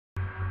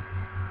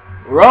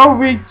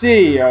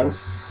ROVT or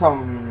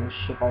some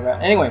shit like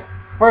that. Anyway,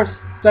 first,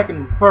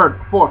 second, third,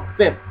 fourth,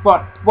 fifth,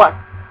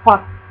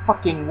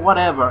 fucking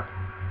whatever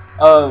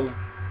of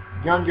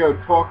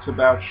Jonjo talks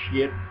about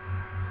shit.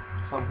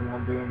 Something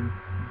I'm doing.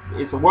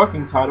 It's a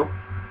working title.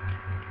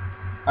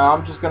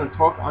 I'm just gonna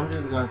talk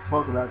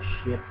about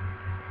shit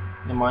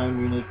in my own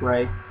unique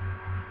way.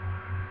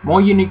 More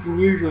unique than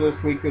usual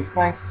this week, because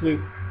thanks to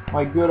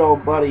my good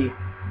old buddy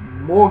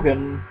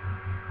Morgan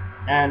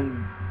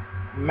and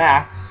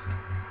Max.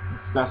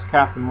 That's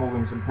Captain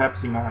Morgan's and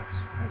Pepsi Max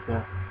right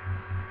there.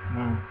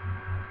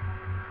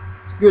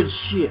 It's good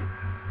shit.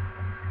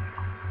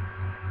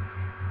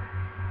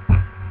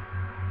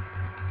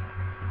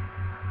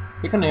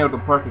 You can nail the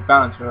perfect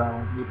balance for that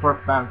one. The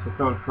perfect balance of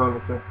Coca-Cola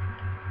to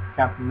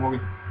Captain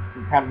Morgan's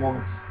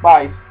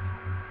Spice.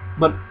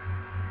 But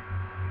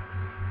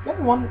the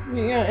other one,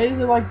 yeah, is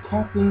it like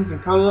Captain's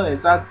and Cola?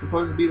 Is that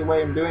supposed to be the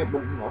way I'm doing it?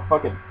 But well,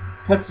 fuck it.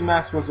 Pepsi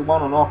Max was the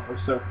one on offer,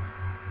 so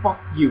fuck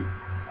you.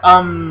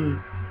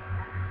 I'm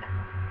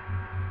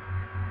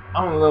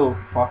a little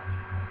fucked.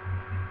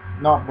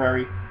 Not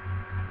very.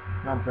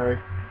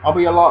 I'll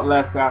be a lot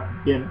less after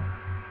dinner.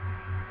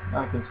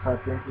 I can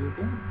start drinking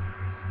again.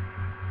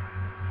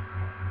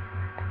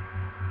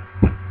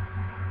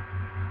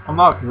 I'm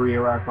not a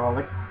career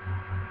alcoholic.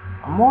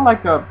 I'm more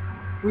like a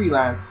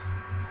freelance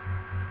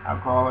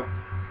alcoholic.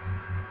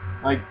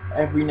 Like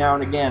every now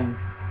and again,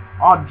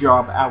 odd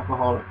job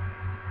alcoholic.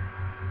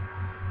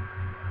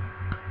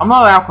 I'm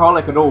not an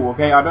alcoholic at all,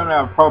 okay? I don't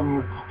have a problem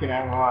with fucking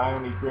alcohol. I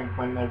only drink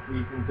when there's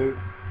reason to,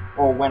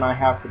 or when I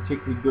have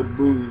particularly good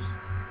booze.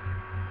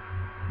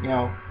 You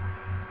know,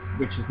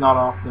 which is not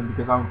often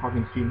because I'm a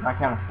fucking student. I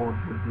can't afford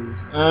good booze.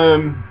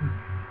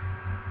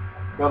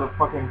 Got a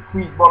fucking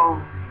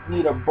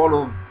need a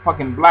bottle of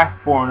fucking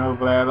Blackthorn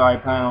over there that I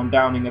plan on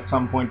downing at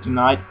some point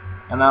tonight,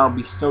 and that'll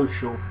be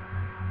social.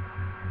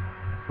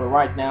 But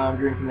right now I'm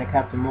drinking the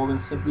Captain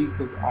Morgan simply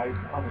because I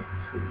wanted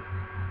to.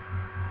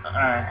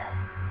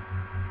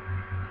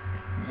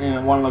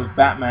 And one of those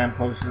Batman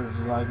posters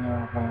is like, you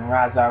know, from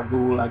Ra's al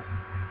Ghul, like,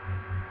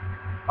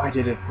 I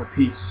did it for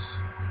peace.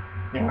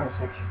 You know, it's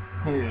like,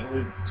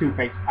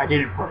 Two-Face, I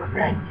did it for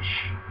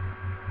revenge.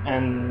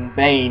 And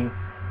Bane,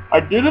 I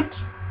did it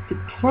to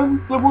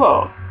cleanse the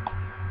world.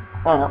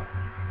 I don't know.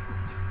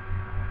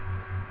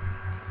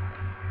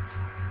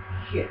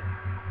 Shit.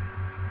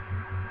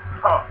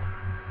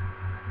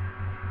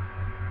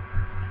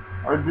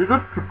 I did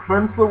it to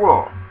cleanse the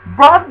world.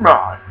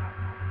 Batman!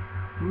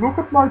 Look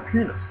at my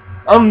penis.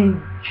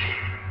 Don't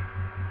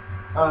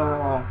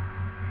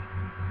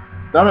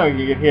know if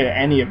you can hear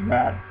any of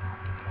that.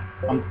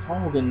 I'm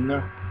tired of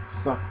nerf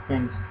suck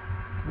things.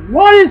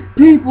 What is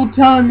people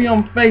telling me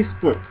on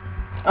Facebook?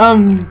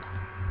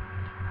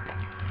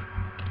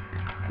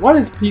 What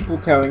is people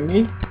telling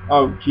me?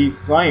 Oh Jesus,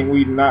 I ain't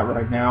reading that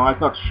right now. I've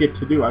got shit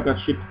to do. I got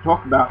shit to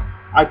talk about.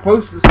 I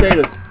posted a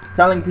status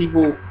telling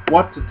people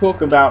what to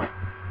talk about.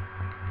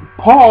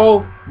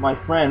 Paul, my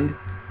friend,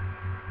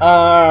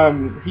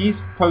 he's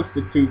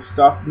posted 2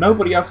 stuff.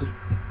 Nobody else is.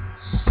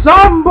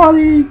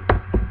 Somebody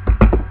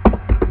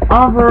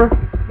other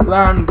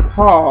than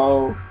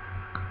Paul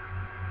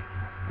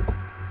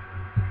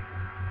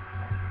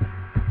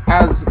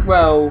as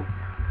well.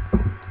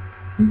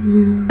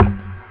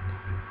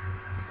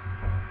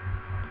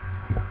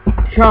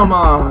 Come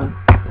on.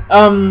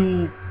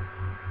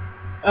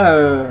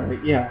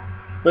 Yeah.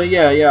 But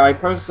yeah, I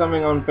posted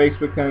something on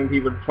Facebook telling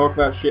people to talk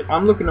about shit.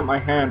 I'm looking at my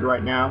hand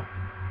right now.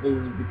 This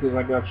is because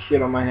I got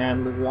shit on my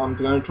hand. This is what I'm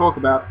going to talk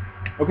about.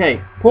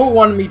 Okay, Paul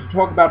wanted me to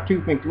talk about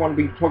 2 things. He wanted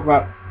me to talk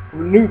about the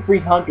new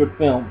 300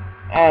 film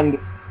and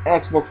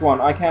Xbox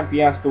One. I can't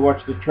be asked to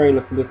watch the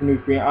trailer for this new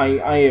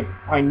 300.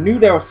 I knew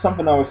there was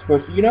something I was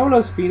supposed to... You know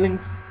those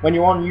feelings when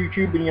you're on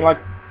YouTube and you're like,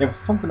 there was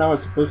something I was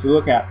supposed to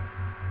look at.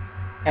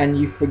 And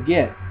you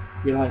forget.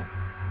 You're like,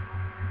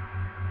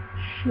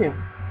 shit.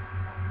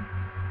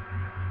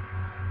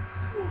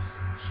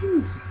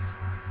 Jesus.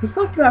 It's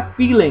like that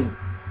feeling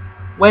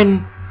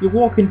when you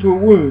walk into a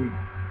room,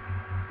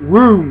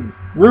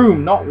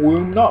 not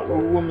womb, not a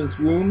woman's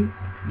womb,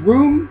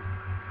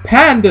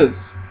 pandas.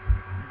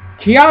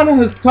 Kiana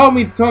has told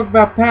me to talk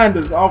about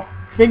pandas. I'll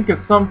think of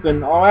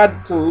something, I'll add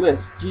it to the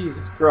list.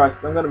 Jesus Christ,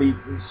 I'm gonna be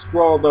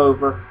scrolled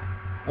over.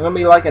 I'm gonna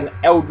be like an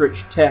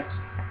eldritch text.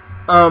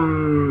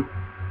 I'm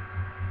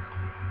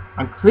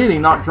clearly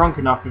not drunk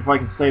enough if I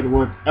can say the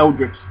words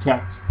eldritch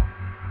text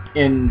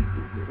in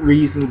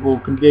reasonable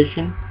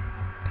condition.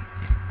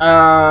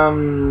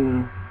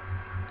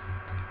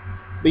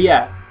 But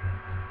yeah,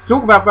 to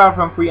talk about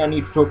Battlefront 3, I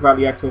need to talk about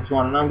the Xbox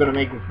One, and I'm going to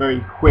make this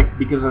very quick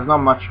because there's not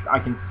much I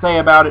can say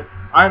about it.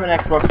 I'm an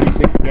Xbox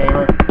 360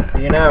 gamer.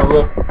 You know,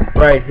 look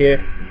right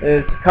here.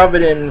 It's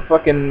covered in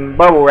fucking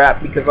bubble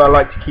wrap because I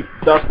like to keep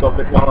the dust off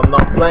it while I'm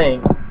not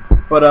playing.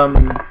 But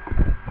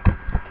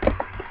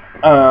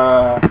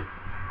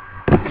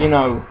you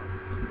know,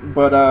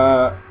 but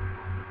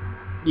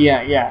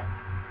yeah.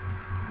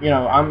 You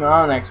know, I'm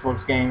not an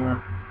Xbox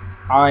gamer.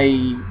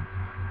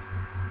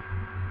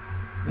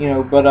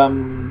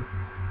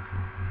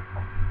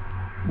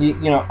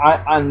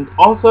 and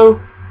also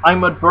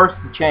I'm adverse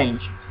to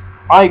change.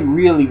 I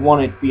really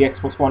wanted the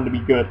Xbox One to be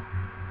good.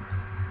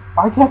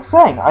 I kept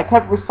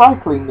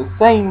recycling the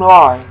same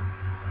lie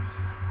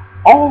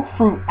all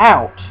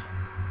throughout.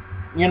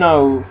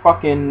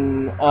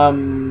 Fucking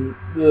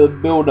the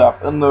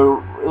build-up and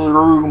the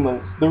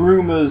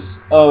rumors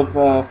of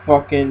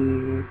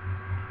fucking,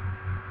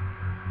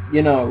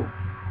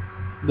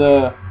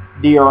 the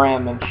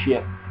DRM and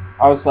shit.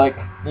 I was like,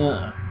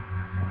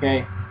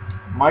 okay,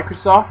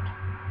 Microsoft,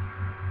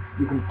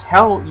 you can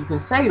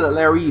say that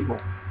they're evil.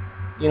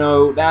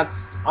 That's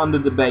under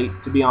debate,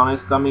 to be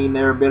honest. I mean,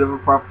 they're a bit of a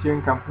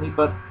profiteering company,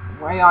 but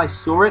the way I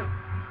saw it,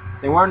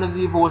 they weren't as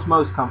evil as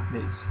most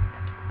companies,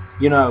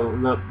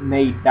 that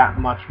made that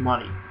much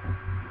money.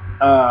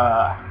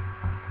 That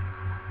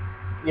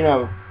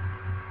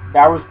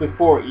was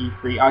before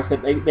E3. I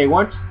said they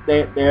weren't,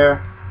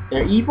 they're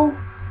evil,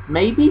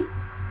 maybe,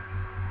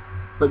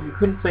 but you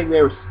couldn't say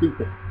they were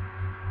stupid.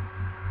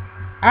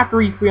 After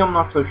E3, I'm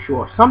not so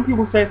sure. Some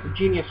people say it's a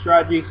genius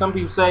strategy. Some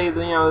people say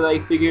that, they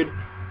figured,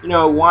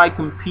 why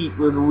compete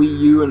with the Wii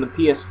U and the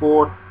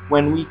PS4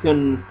 when we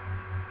can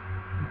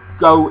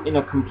go in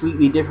a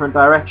completely different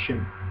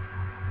direction.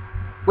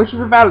 Which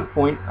is a valid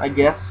point, I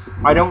guess.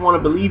 I don't want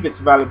to believe it's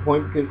a valid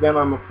point, because then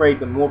I'm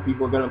afraid that more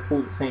people are going to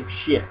pull the same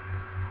shit.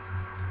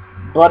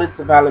 But it's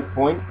a valid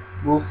point.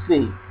 We'll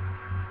see.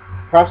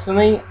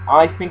 Personally,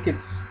 I think it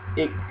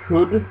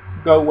could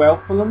go well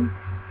for them,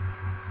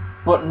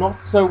 but not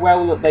so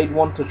well that they'd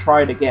want to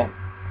try it again.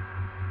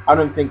 I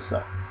don't think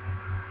so.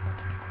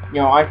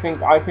 I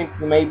think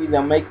maybe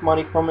they'll make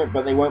money from it,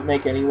 but they won't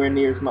make anywhere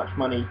near as much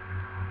money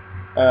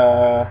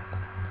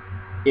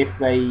if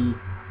they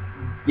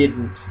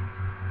didn't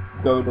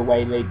go the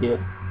way they did.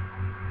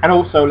 And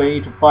also, they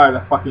need to fire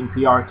the fucking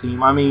PR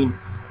team. I mean,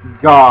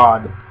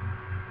 God,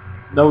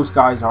 those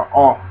guys are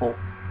awful.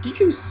 Did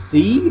you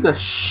see the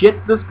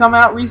shit that's come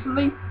out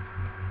recently?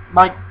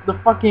 Like, the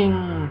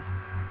fucking,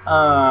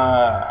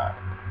 I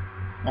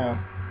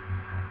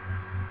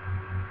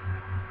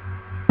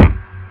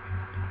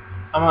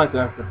might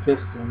have to piss,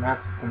 and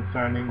that's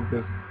concerning,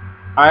 because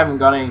I haven't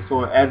got any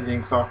sort of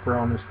editing software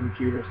on this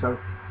computer, so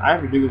I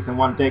have to do this in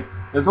one take.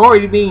 There's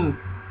already been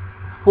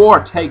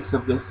 4 takes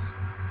of this,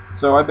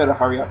 so I better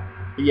hurry up.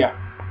 But yeah,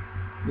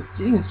 the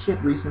seeing shit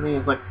recently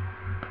is like,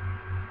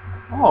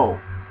 oh,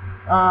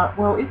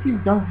 well, if you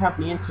don't have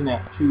the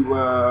internet to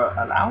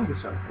allow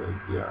yourself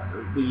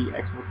the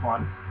Xbox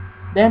One,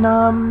 then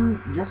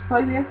just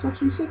play the Xbox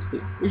 360,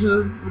 which is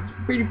a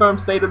pretty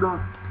firm statement of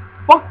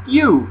fuck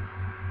you.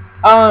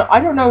 I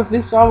don't know if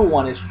this other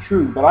one is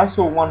true, but I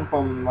saw one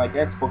from like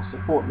Xbox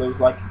support that was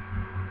like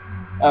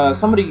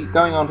somebody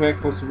going on to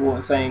Xbox support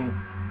and saying,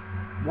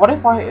 what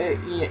if I,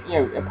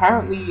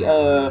 apparently,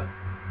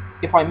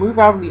 if I move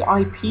out of the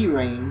IP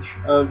range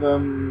of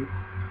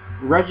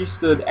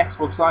registered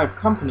Xbox Live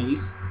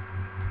companies,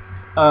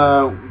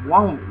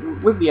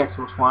 with the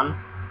Xbox One,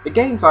 the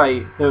games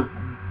I have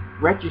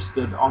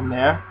registered on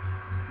there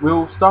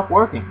will stop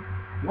working.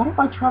 What if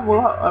I travel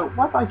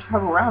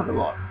around a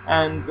lot?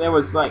 And there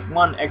was like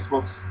one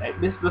Xbox.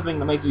 This is the thing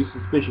that makes you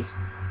suspicious.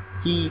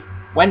 He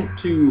went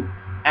to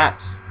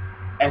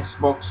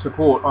 @Xbox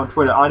support on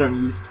Twitter. I don't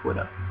use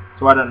Twitter,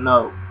 so I don't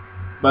know.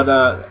 But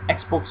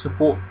Xbox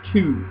support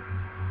 2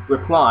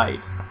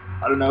 replied.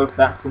 I don't know if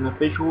that's an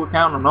official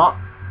account or not.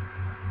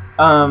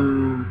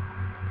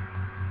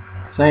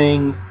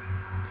 Saying,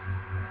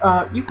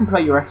 you can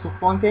play your Xbox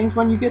One games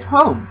when you get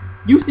home.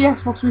 Use the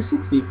Xbox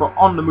 360 for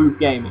on-the-move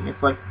gaming.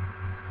 It's like,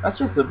 that's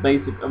just a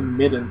basic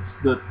admittance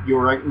that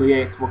your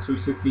Xbox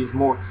 360 is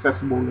more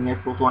accessible than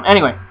Xbox One.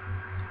 Anyway,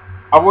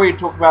 I've already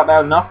talked about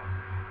that enough.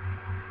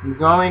 I'm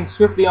going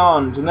swiftly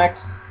on to the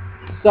next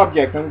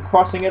subject. I'm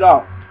crossing it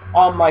off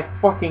on my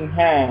fucking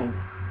hand.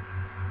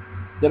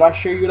 Did I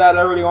show you that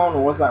early on,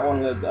 or was that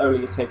one of the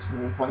earlier texts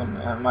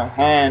on my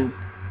hand?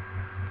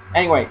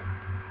 Anyway,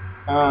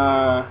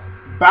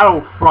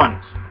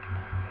 Battlefront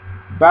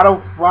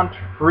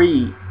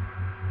 3.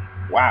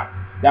 Wow,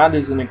 that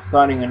is an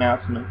exciting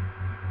announcement.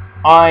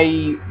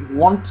 I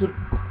want to...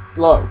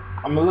 Look,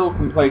 I'm a little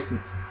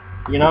complacent,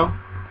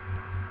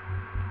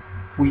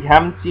 We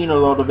haven't seen a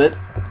lot of it.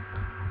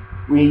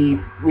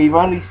 We've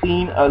only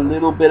seen a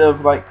little bit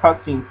of like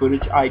cutscene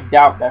footage. I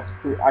doubt that's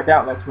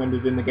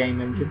rendered in the game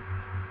engine.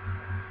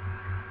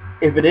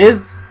 If it is,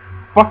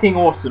 fucking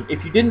awesome.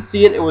 If you didn't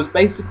see it, it was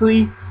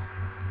basically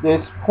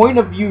this point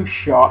of view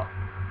shot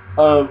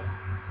of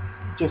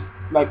just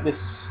like this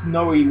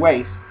snowy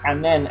waste,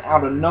 and then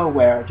out of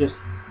nowhere, just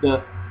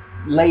the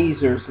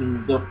lasers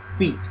and the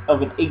feet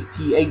of an 80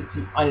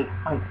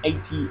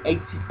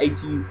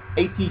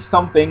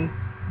 something,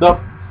 the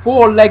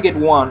 4-legged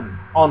one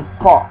on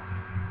Hawk,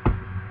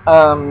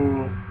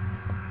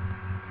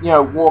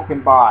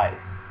 walking by,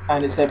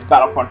 and it said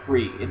Battlefront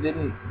 3. It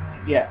didn't,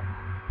 yeah.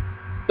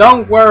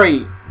 Don't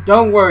worry,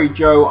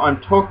 Joe. I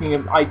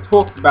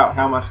talked about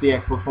how much the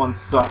Xbox One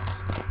sucks.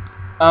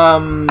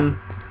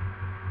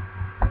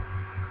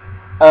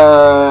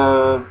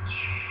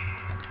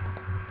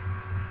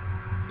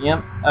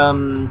 Yep.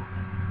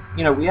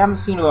 We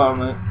haven't seen a lot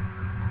of it.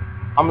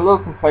 I'm a little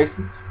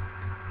complacent.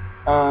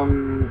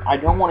 I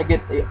don't want to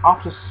get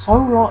after so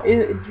long.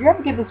 Do you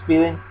ever get this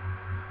feeling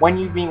when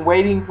you've been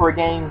waiting for a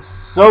game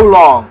so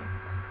long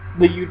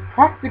that you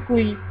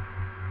practically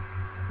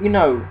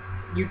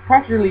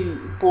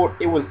thought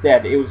it was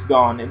dead, it was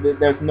gone, and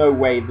there's no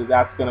way that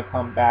that's gonna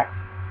come back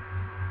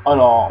at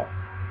all.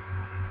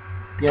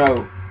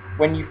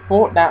 When you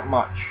thought that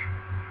much,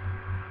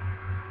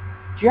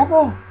 do you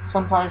ever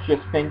sometimes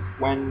just think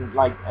when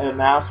like an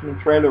announcement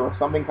trailer or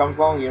something comes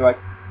along, you're like,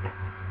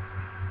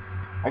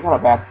 I got a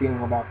bad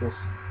feeling about this.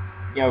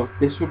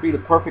 This would be the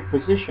perfect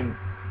position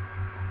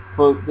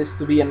for this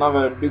to be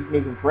another Duke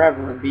Nukem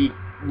Forever and be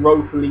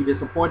woefully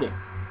disappointing.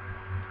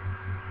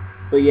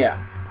 But yeah,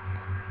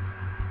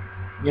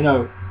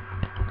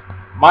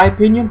 my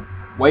opinion,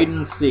 wait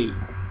and see.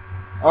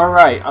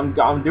 Alright, I'm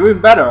doing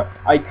better.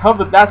 I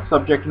covered that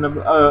subject in a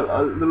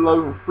little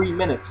over 3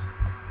 minutes.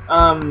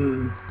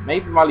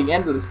 Maybe by the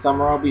end of the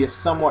summer I'll be a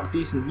somewhat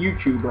decent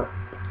YouTuber.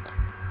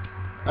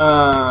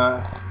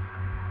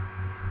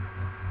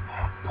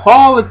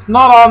 Paul, it's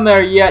not on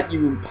there yet,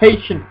 you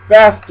impatient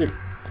bastard.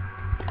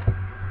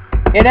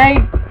 It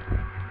ain't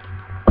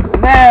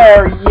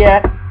there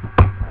yet.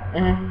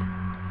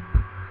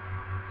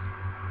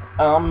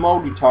 I'm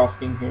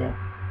multitasking here.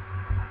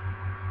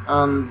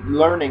 I'm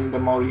learning to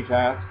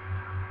multitask.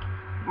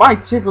 My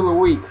tip of the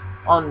week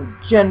on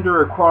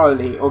gender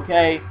equality,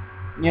 okay?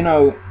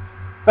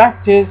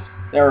 Fact is,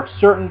 there are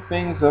certain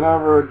things that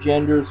other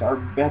genders are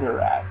better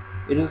at.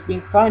 It has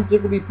been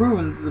scientifically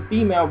proven that the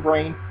female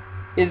brain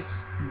is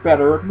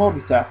better at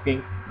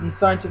multitasking, and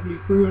scientifically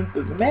proven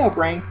that the male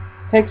brain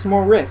takes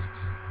more risks.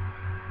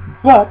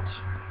 But,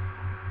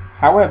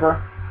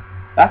 however,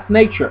 that's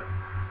nature.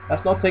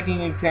 That's not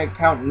taking into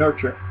account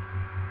nurture.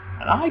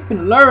 And I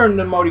can learn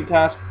to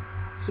multitask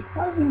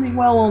surprisingly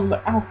well on the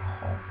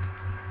alcohol.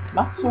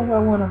 Not so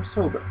well when I'm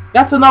sober.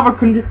 That's another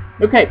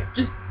okay,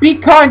 just be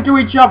kind to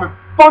each other.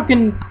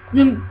 Fucking,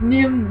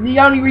 the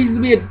only reason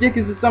to be a dick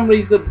is if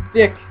somebody's a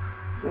dick.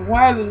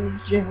 Why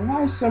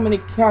so many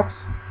cats?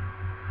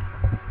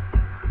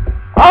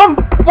 I'm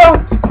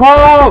fucked,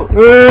 Paul!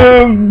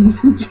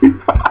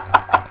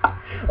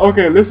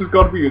 Okay, this is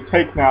gonna be a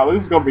take now.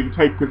 This is gonna be a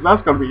take because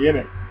that's gonna be in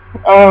it.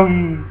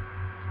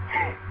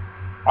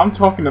 I'm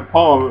talking to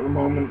Paul at the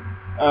moment.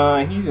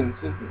 He's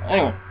insistent.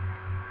 Anyway.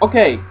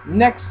 Okay,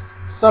 next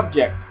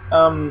subject.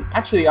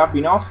 Actually, I've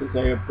been asked to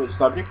say a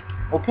subject.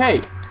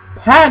 Okay,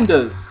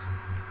 pandas.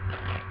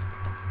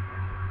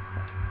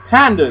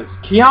 Pandas.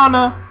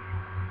 Kiana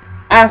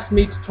asked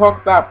me to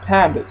talk about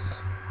pandas.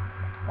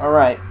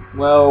 Alright,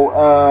 well,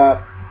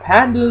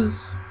 pandas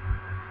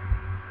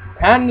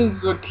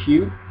are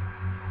cute.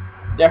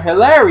 They're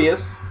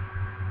hilarious.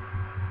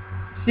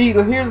 See,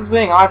 here's the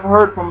thing. I've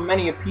heard from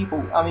many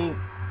people. I mean,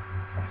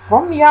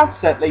 from the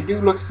outset, they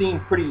do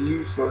seem pretty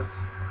useless.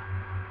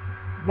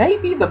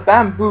 Maybe the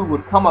bamboo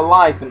would come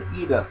alive and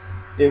eat us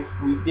if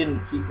we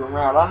didn't keep them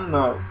around. I don't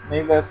know.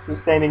 Maybe they're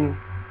sustaining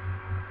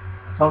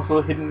some sort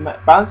of hidden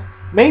balance.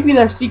 Maybe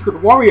they're secret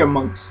warrior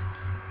monks.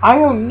 I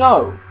don't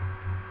know.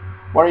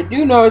 What I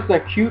do know is they're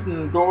cute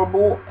and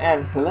adorable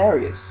and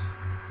hilarious.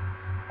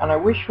 And I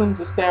wish them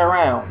to stay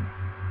around.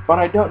 But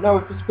I don't know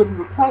if it's good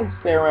for them to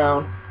stay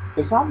around,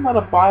 because I'm not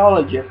a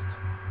biologist.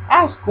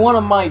 Ask one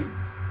of my...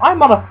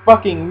 I'm on a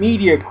fucking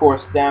media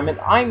course, damn it.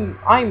 I'm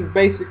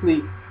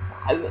basically...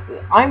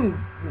 I'm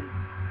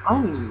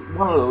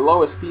one of the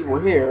lowest people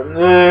here.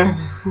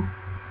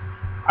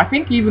 I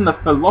think even the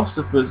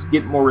philosophers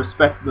get more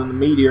respect than the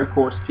media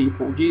course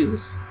people.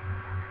 Jesus.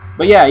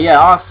 But yeah,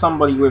 ask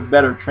somebody with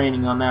better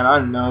training on that. I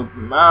don't know.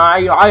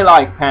 I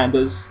like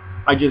pandas.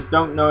 I just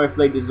don't know if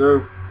they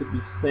deserve to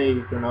be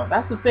saved or not.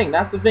 That's the thing.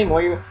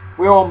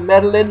 We're all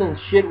meddling and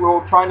shit. We're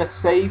all trying to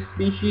save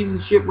species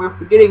and shit. We're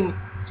forgetting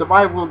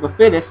survival of the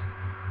fittest.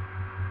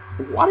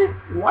 What if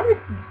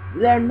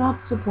they're not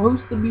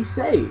supposed to be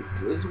saved?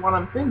 Is what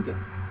I'm thinking.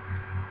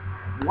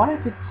 What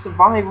if it's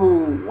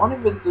survival? What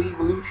if it's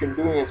evolution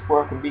doing its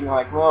work and being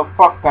like, well,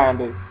 fuck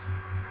pandas.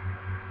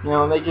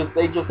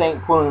 They just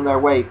ain't pulling their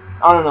weight.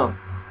 I don't know.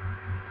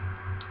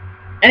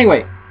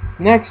 Anyway,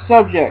 next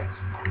subject.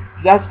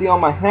 It's actually on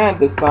my hand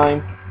this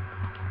time.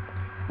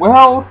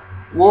 World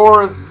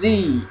War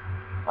Z.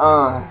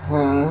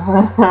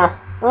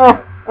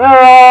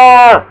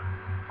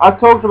 I've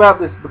talked about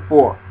this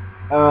before.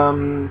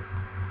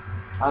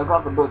 I've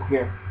got the book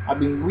here. I've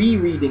been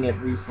rereading it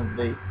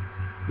recently.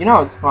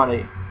 It's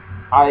funny.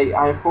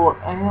 I thought,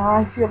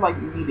 I feel like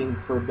reading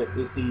for a bit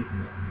this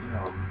evening,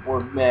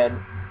 before bed.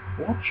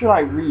 What should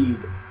I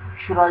read?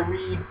 Should I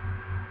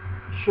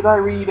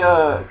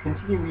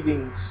continue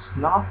reading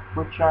Snuff,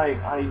 which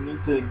I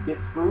need to get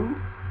through?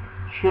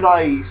 Should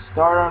I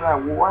start on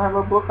that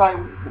Warhammer book?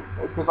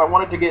 Because I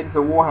wanted to get into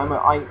Warhammer.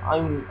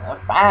 I'm a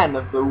fan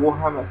of the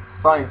Warhammer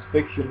science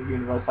fiction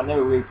universe. I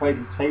never really played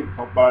the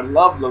tabletop, but I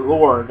love the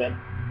lore of it.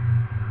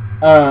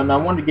 And I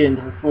wanted to get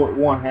into the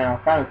Warhammer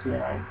Fantasy.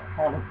 I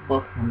found a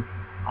book, and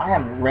I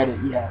haven't read it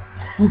yet.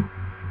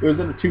 It was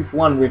in the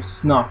 2-for-1 with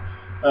Snuff,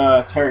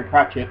 Terry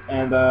Pratchett,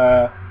 and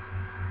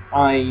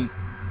I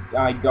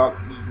I got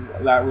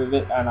that with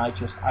it, and I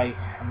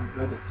haven't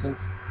read it since,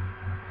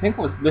 I think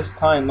it was this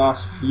time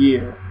last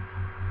year.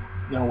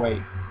 No,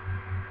 wait.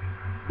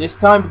 This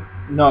time,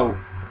 no.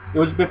 It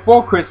was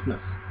before Christmas.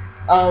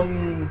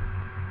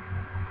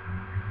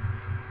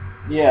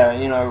 Yeah,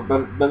 you know,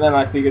 but then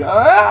I figured,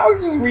 I'll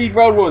just read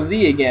World War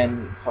Z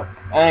again. Fuck.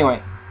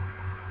 Anyway.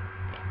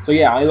 So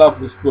yeah, I love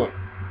this book.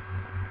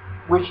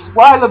 Which is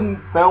why the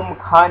film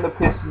kind of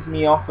pisses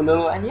me off a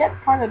little, and yet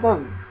kind of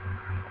doesn't.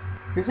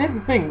 Because here's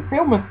the thing, the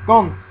film has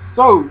gone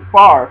so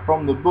far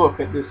from the book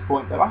at this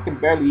point that I can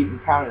barely even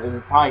count it as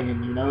a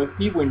tie-in, you know. If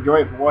people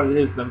enjoy it for what it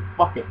is, then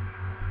fuck it.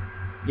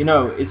 You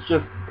know, it's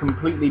just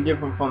completely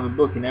different from the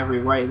book in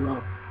every way,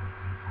 though.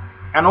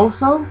 And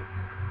also,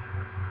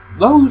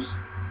 those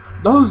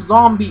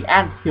zombie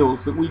anthills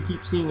that we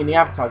keep seeing in the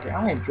advertising,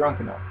 I ain't drunk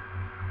enough.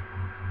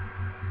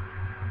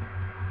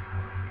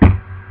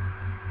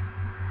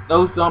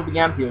 Those zombie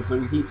anthills that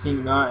we keep seeing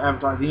in the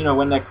advertising, you know,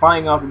 when they're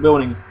climbing off a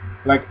building,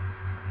 like,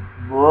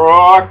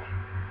 rock.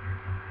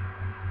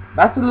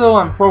 That's a little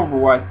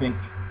improbable, I think.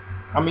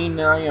 I mean, you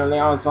know, they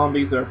are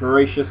zombies, they're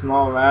voracious and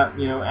all of that,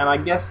 you know, and I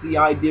guess the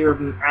idea of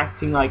them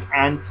acting like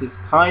ants is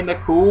kinda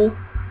cool,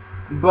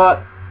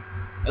 but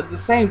at the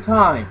same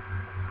time,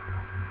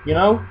 you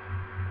know,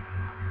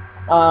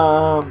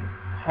 I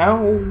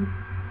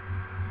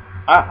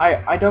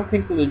don't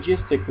think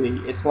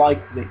logistically it's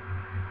likely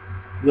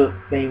that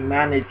they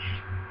managed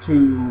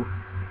to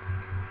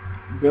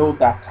build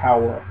that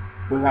tower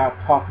without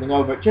toppling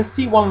over. Just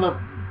see one of the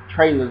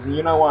trailers and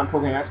you know what I'm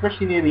talking about,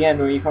 especially near the end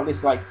where you've got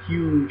this like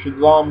huge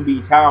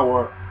zombie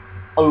tower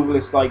over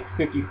this like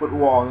 50-foot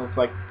wall, and it's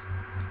like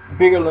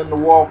bigger than the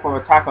wall from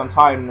Attack on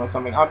Titan or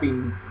something. I've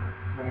been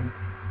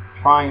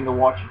trying to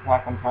watch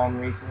Attack on Titan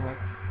recently.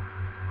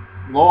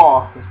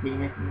 Law has been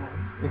making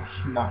noise.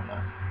 No.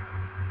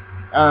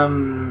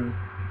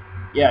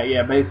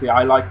 Yeah, basically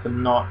I like to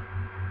not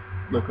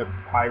look at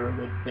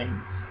pirated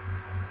things.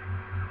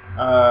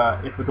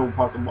 If at all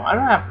possible. I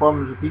don't have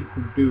problems with people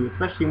who do,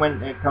 especially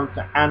when it comes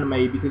to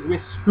anime, because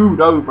we're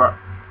screwed over.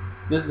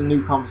 This is a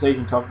new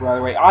conversation topic, by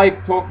the way.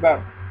 I've talked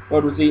about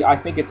World War Z. I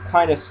think it's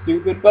kind of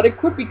stupid, but it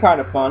could be kind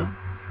of fun.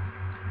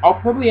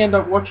 I'll probably end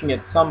up watching it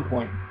at some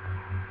point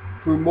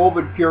through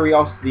morbid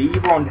curiosity,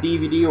 either on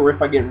DVD or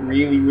if I get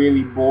really,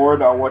 really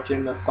bored, I'll watch it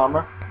in the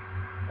summer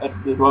at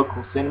the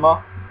local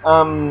cinema.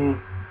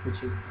 Which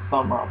is the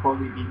summer. I'll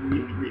probably be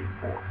really, really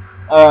bored.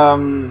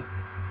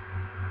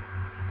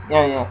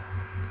 Yeah.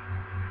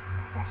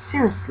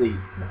 Seriously,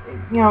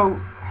 you know,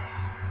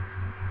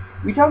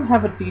 we don't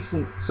have a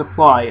decent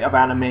supply of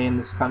anime in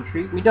this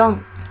country. We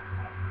don't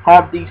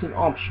have decent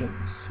options.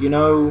 You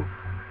know,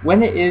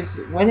 when you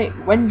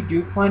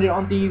do find it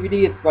on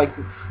DVD, it's like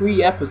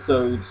 3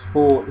 episodes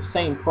for the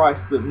same price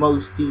that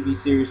most TV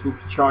series will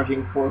be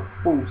charging for a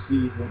full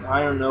season.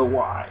 I don't know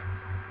why.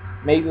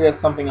 Maybe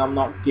there's something I'm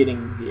not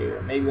getting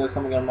here. Maybe there's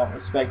something I'm not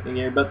respecting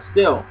here. But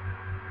still,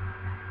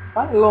 I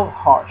find it a little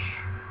harsh.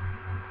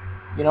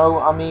 You know,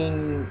 I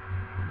mean,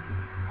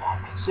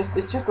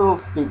 it's just a little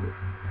stupid.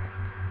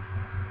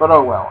 But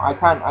oh well, I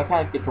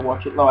can't get to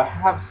watch it. Though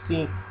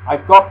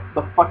I've got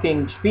the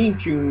fucking theme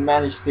tune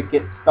managed to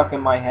get stuck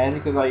in my head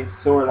because I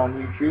saw it on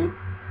YouTube.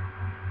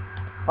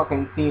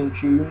 Fucking theme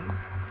tune.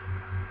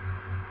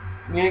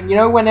 You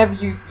know whenever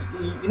you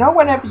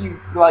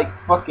like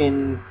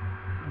fucking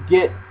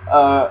get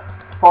a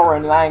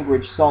foreign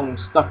language song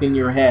stuck in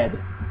your head,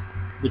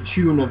 the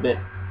tune of it,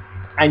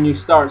 and you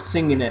start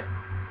singing it.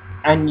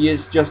 And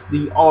it's just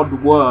the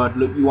odd word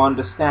that you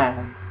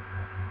understand.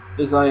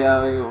 It's like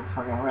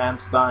fucking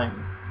Rammstein.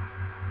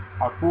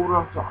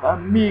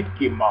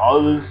 Mickey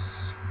Mouse.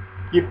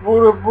 It's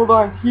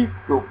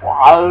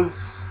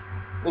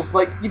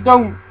like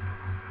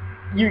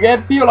you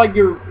feel like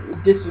you're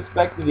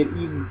disrespecting it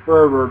even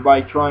further by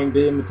trying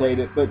to imitate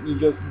it, but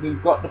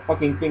you've got the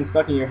fucking thing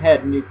stuck in your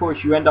head, and of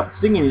course you end up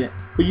singing it,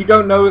 but you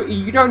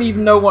don't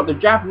even know what the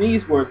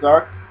Japanese words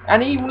are,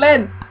 and even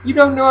then you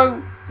don't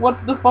know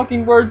what the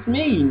fucking words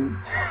mean.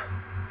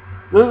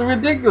 This is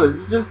ridiculous.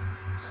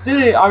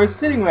 I was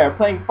sitting there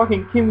playing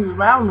fucking King's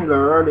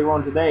Malmiller earlier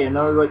on today, and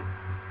I was like,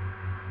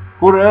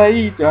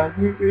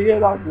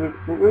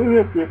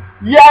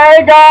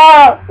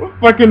 Jaeger!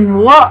 Fucking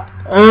what?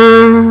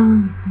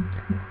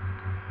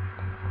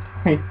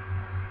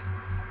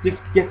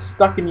 Just gets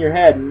stuck in your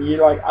head, and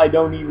you're like, I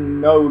don't even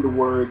know the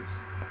words.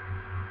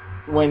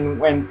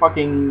 When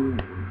fucking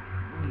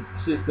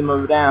System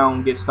of a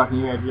Down gets stuck in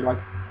your head, you're like,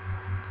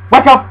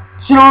 wake up!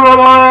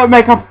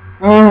 Makeup!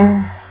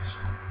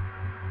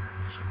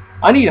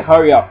 I need to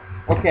hurry up.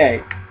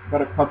 Okay,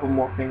 got a couple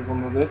more things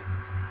on the list.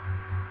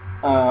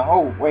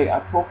 Oh wait, I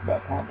talked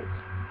about topics.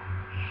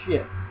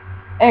 Shit.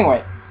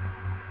 Anyway,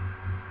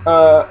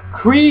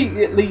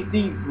 Krieg,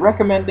 the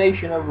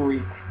recommendation of the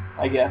week,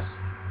 I guess.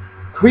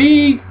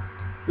 Krieg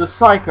the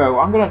Psycho.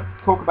 I'm gonna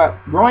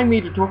remind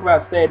me to talk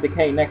about State of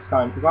Decay next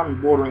time, because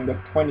I'm bordering the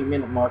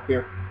 20-minute mark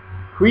here.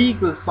 Krieg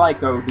the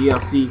Psycho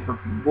DLC for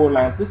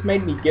Borderlands. This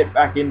made me get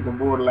back into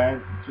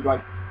Borderlands. It's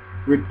like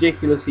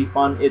ridiculously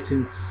fun. It's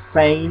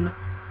insane.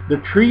 The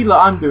tree that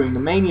I'm doing, the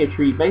Mania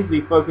tree,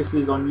 basically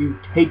focuses on you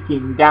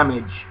taking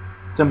damage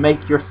to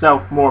make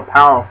yourself more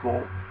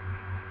powerful.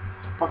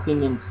 It's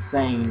fucking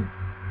insane.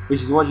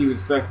 Which is what you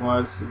expect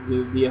from the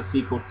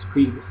DLC called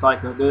Creed of the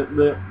Psycho.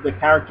 The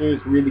character is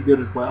really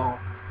good as well.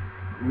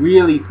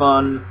 Really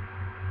fun.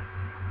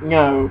 You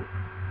know,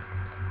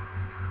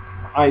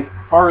 I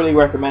thoroughly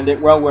recommend it.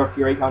 Well worth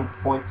your 800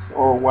 points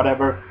or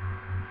whatever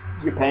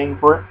you're paying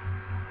for it.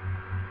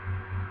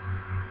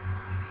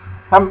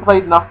 Haven't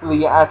played enough of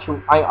the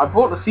actual... I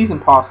bought the season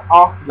pass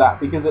after that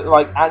because it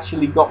like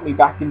actually got me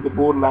back into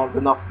Borderlands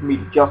enough for me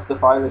to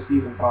justify the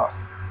season pass.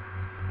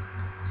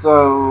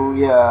 So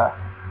yeah,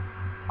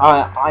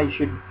 I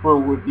should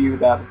full review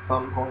that at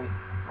some point.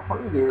 I'll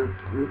probably do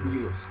a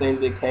review of State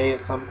of Decay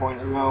at some point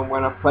as well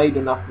when I've played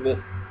enough of it.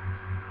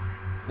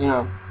 You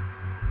know,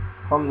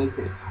 problem is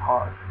it's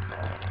hard.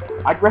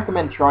 I'd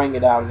recommend trying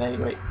it out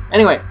anyway.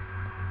 Anyway,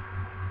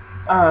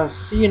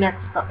 see you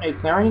next time. Is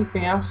there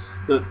anything else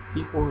that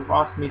people have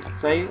asked me to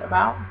say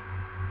about?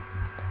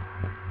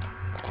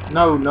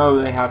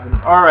 No, they haven't.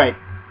 Alright.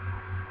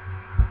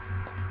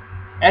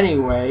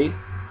 Anyway,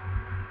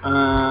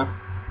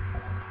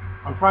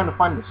 I'm trying to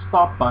find the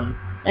stop button.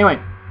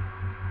 Anyway,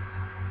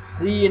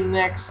 see you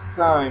next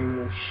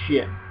time.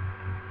 Shit.